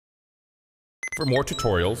For more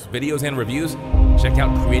tutorials, videos, and reviews, check out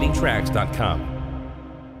creatingtracks.com.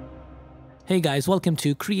 Hey guys, welcome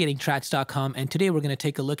to creatingtracks.com, and today we're going to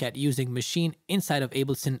take a look at using Maschine inside of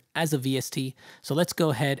Ableton as a VST. So let's go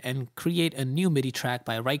ahead and create a new MIDI track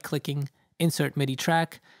by right-clicking, Insert MIDI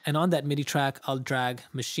Track, and on that MIDI track, I'll drag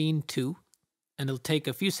Maschine 2, and it'll take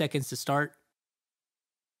a few seconds to start.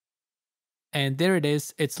 And there it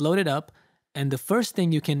is, it's loaded up, and the first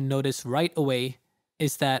thing you can notice right away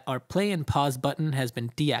is that our play and pause button has been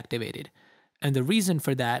deactivated. And the reason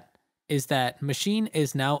for that is that Maschine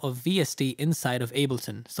is now a VST inside of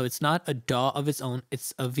Ableton. So it's not a DAW of its own,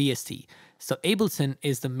 it's a VST. So Ableton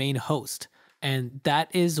is the main host, and that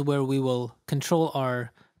is where we will control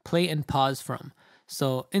our play and pause from.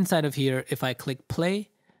 So inside of here, if I click play,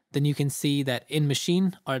 then you can see that in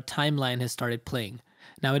Maschine, our timeline has started playing.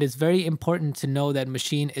 Now it is very important to know that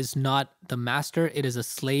Maschine is not the master, it is a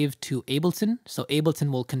slave to Ableton. So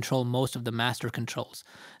Ableton will control most of the master controls.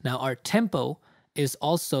 Now our tempo is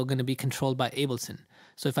also going to be controlled by Ableton.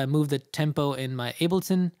 So if I move the tempo in my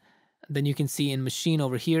Ableton, then you can see in Maschine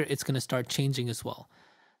over here, it's going to start changing as well.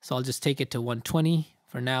 So I'll just take it to 120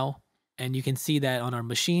 for now. And you can see that on our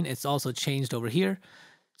Maschine, it's also changed over here.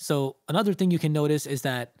 So another thing you can notice is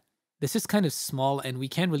that this is kind of small and we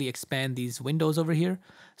can't really expand these windows over here.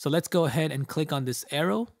 So let's go ahead and click on this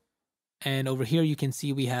arrow. And over here, you can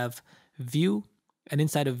see we have view, and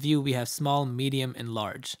inside of view, we have small, medium, and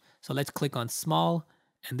large. So let's click on small,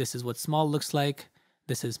 and this is what small looks like.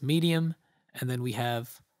 This is medium, and then we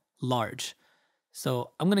have large. So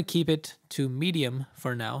I'm gonna keep it to medium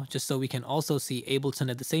for now, just so we can also see Ableton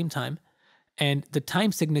at the same time. And the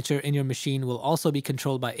time signature in your Maschine will also be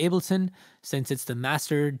controlled by Ableton since it's the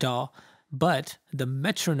master DAW, but the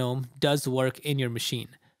metronome does work in your Maschine.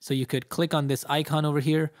 So you could click on this icon over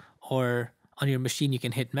here, or on your Maschine you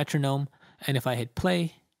can hit metronome, and if I hit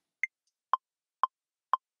play,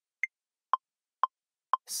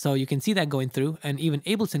 so you can see that going through, and even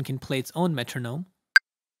Ableton can play its own metronome.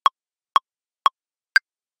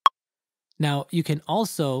 Now you can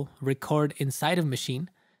also record inside of Maschine.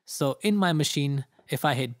 So in my Maschine, if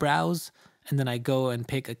I hit browse and then I go and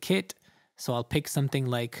pick a kit, so I'll pick something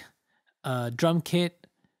like a drum kit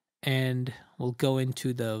and we'll go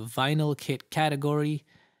into the vinyl kit category.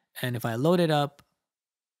 And if I load it up,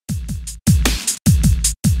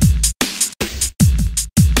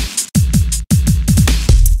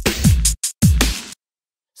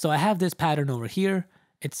 so I have this pattern over here.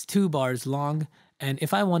 It's 2 bars long. And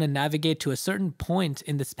if I want to navigate to a certain point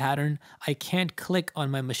in this pattern, I can't click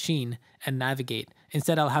on my Maschine and navigate.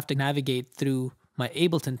 Instead, I'll have to navigate through my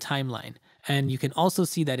Ableton timeline. And you can also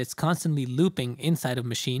see that it's constantly looping inside of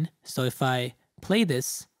Maschine. So if I play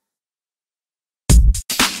this,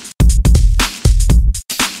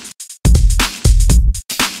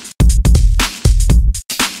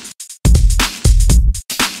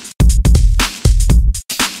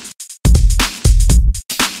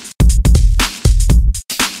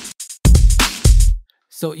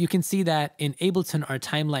 so you can see that in Ableton, our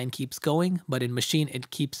timeline keeps going, but in Maschine,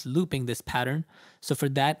 it keeps looping this pattern. So for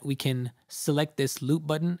that, we can select this loop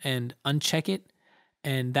button and uncheck it.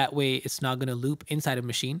 And that way it's not gonna loop inside of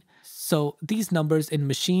Maschine. So these numbers in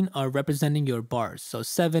Maschine are representing your bars. So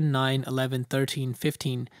 7, 9, 11, 13,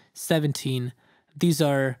 15, 17. These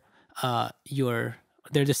are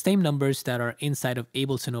they're the same numbers that are inside of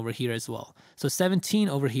Ableton over here as well. So 17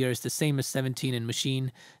 over here is the same as 17 in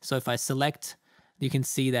Maschine. So if I select, you can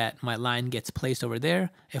see that my line gets placed over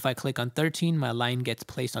there. If I click on 13, my line gets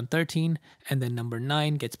placed on 13, and then number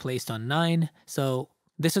 9 gets placed on 9. So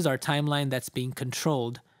this is our timeline that's being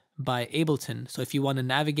controlled by Ableton. So if you want to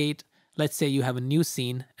navigate, let's say you have a new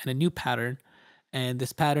scene and a new pattern, and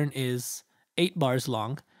this pattern is 8 bars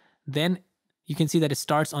long, then you can see that it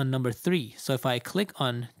starts on number 3. So if I click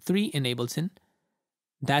on 3 in Ableton,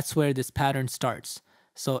 that's where this pattern starts.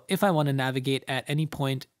 So if I want to navigate at any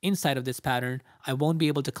point inside of this pattern, I won't be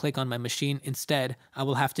able to click on my Maschine. Instead, I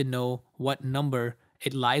will have to know what number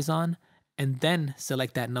it lies on and then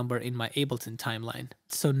select that number in my Ableton timeline.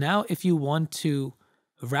 So now if you want to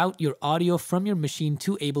route your audio from your Maschine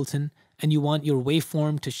to Ableton and you want your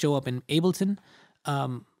waveform to show up in Ableton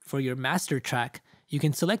for your master track, you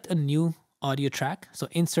can select a new audio track. So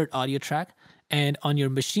insert audio track. And on your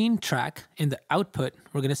Maschine track, in the output,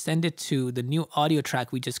 we're going to send it to the new audio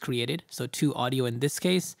track we just created. So to audio in this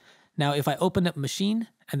case. Now, if I open up Maschine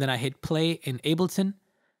and then I hit play in Ableton,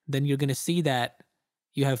 then you're going to see that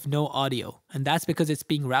you have no audio. And that's because it's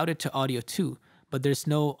being routed to audio 2, but there's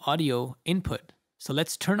no audio input. So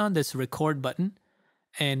let's turn on this record button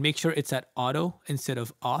and make sure it's at auto instead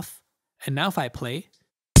of off. And now if I play,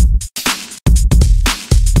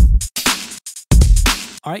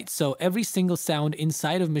 All right, so every single sound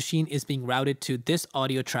inside of Maschine is being routed to this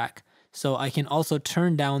audio track. So I can also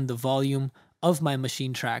turn down the volume of my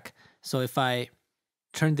Maschine track. So if I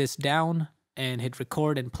turn this down and hit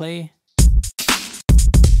record and play,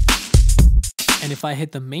 and if I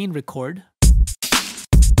hit the main record,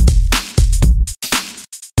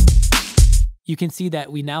 you can see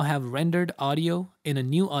that we now have rendered audio in a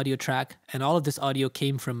new audio track, and all of this audio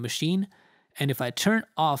came from Maschine. And if I turn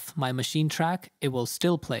off my Maschine track, it will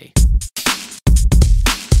still play.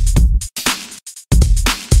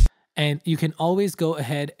 And you can always go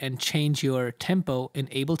ahead and change your tempo in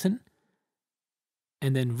Ableton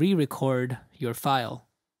and then re-record your file.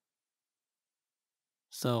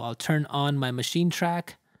 So I'll turn on my Maschine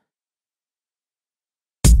track.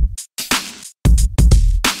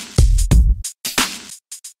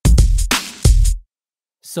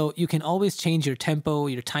 So you can always change your tempo,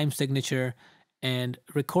 your time signature, and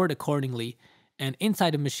record accordingly. And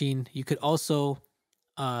inside of Maschine, you could also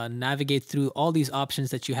navigate through all these options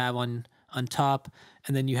that you have on top.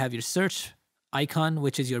 And then you have your search icon,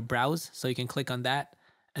 which is your browse. So you can click on that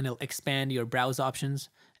and it'll expand your browse options.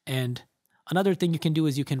 And another thing you can do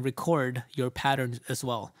is you can record your patterns as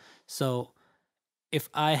well. So if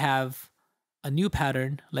I have a new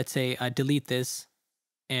pattern, let's say I delete this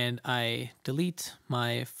and I delete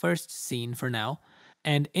my first scene for now.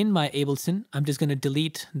 And in my Ableton, I'm just going to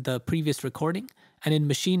delete the previous recording. And in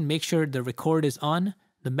Maschine, make sure the record is on,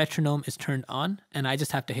 the metronome is turned on, and I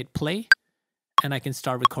just have to hit play and I can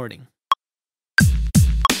start recording.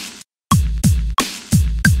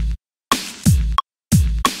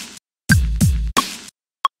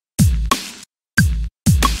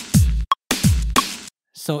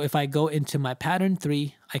 So if I go into my pattern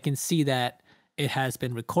 3, I can see that it has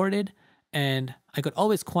been recorded, and I could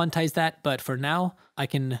always quantize that, but for now, I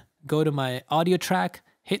can go to my audio track,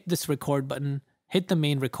 hit this record button, hit the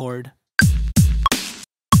main record.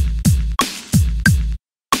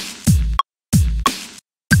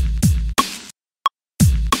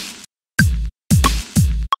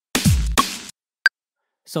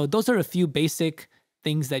 So those are a few basic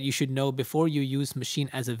things that you should know before you use Maschine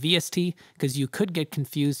as a VST, because you could get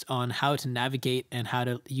confused on how to navigate and how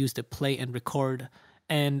to use the play and record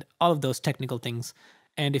and all of those technical things.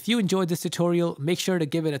 And if you enjoyed this tutorial, make sure to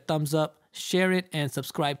give it a thumbs up, share it, and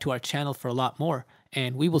subscribe to our channel for a lot more.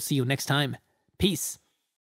 And we will see you next time. Peace.